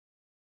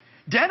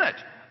Dennett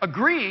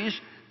agrees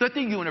that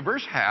the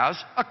universe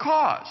has a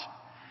cause.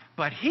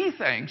 But he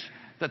thinks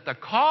that the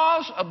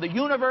cause of the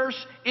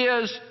universe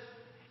is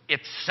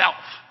itself.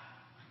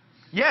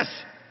 Yes,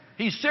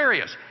 he's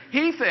serious.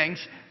 He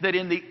thinks that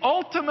in the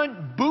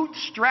ultimate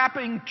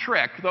bootstrapping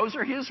trick, those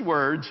are his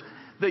words,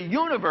 the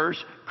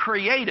universe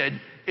created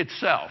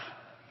itself.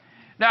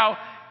 Now,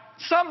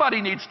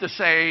 somebody needs to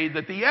say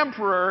that the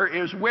emperor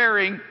is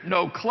wearing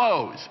no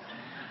clothes.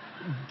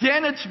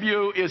 Dennett's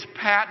view is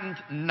patent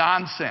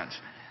nonsense.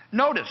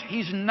 Notice,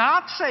 he's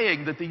not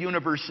saying that the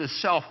universe is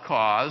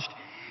self-caused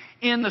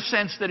in the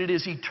sense that it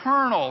is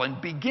eternal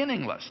and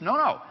beginningless.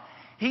 No.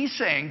 He's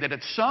saying that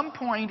at some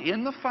point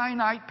in the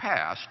finite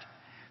past,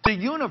 the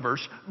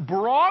universe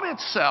brought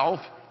itself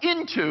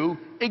into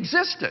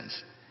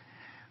existence.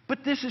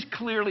 But this is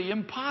clearly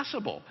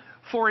impossible,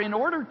 for in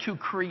order to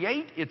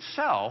create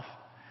itself,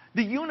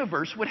 the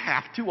universe would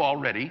have to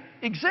already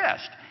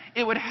exist.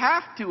 It would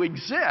have to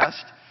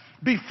exist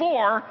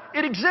before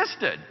it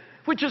existed,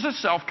 which is a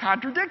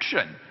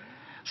self-contradiction.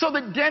 So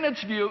that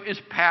Dennett's view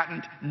is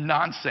patent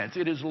nonsense.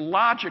 It is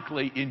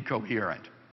logically incoherent.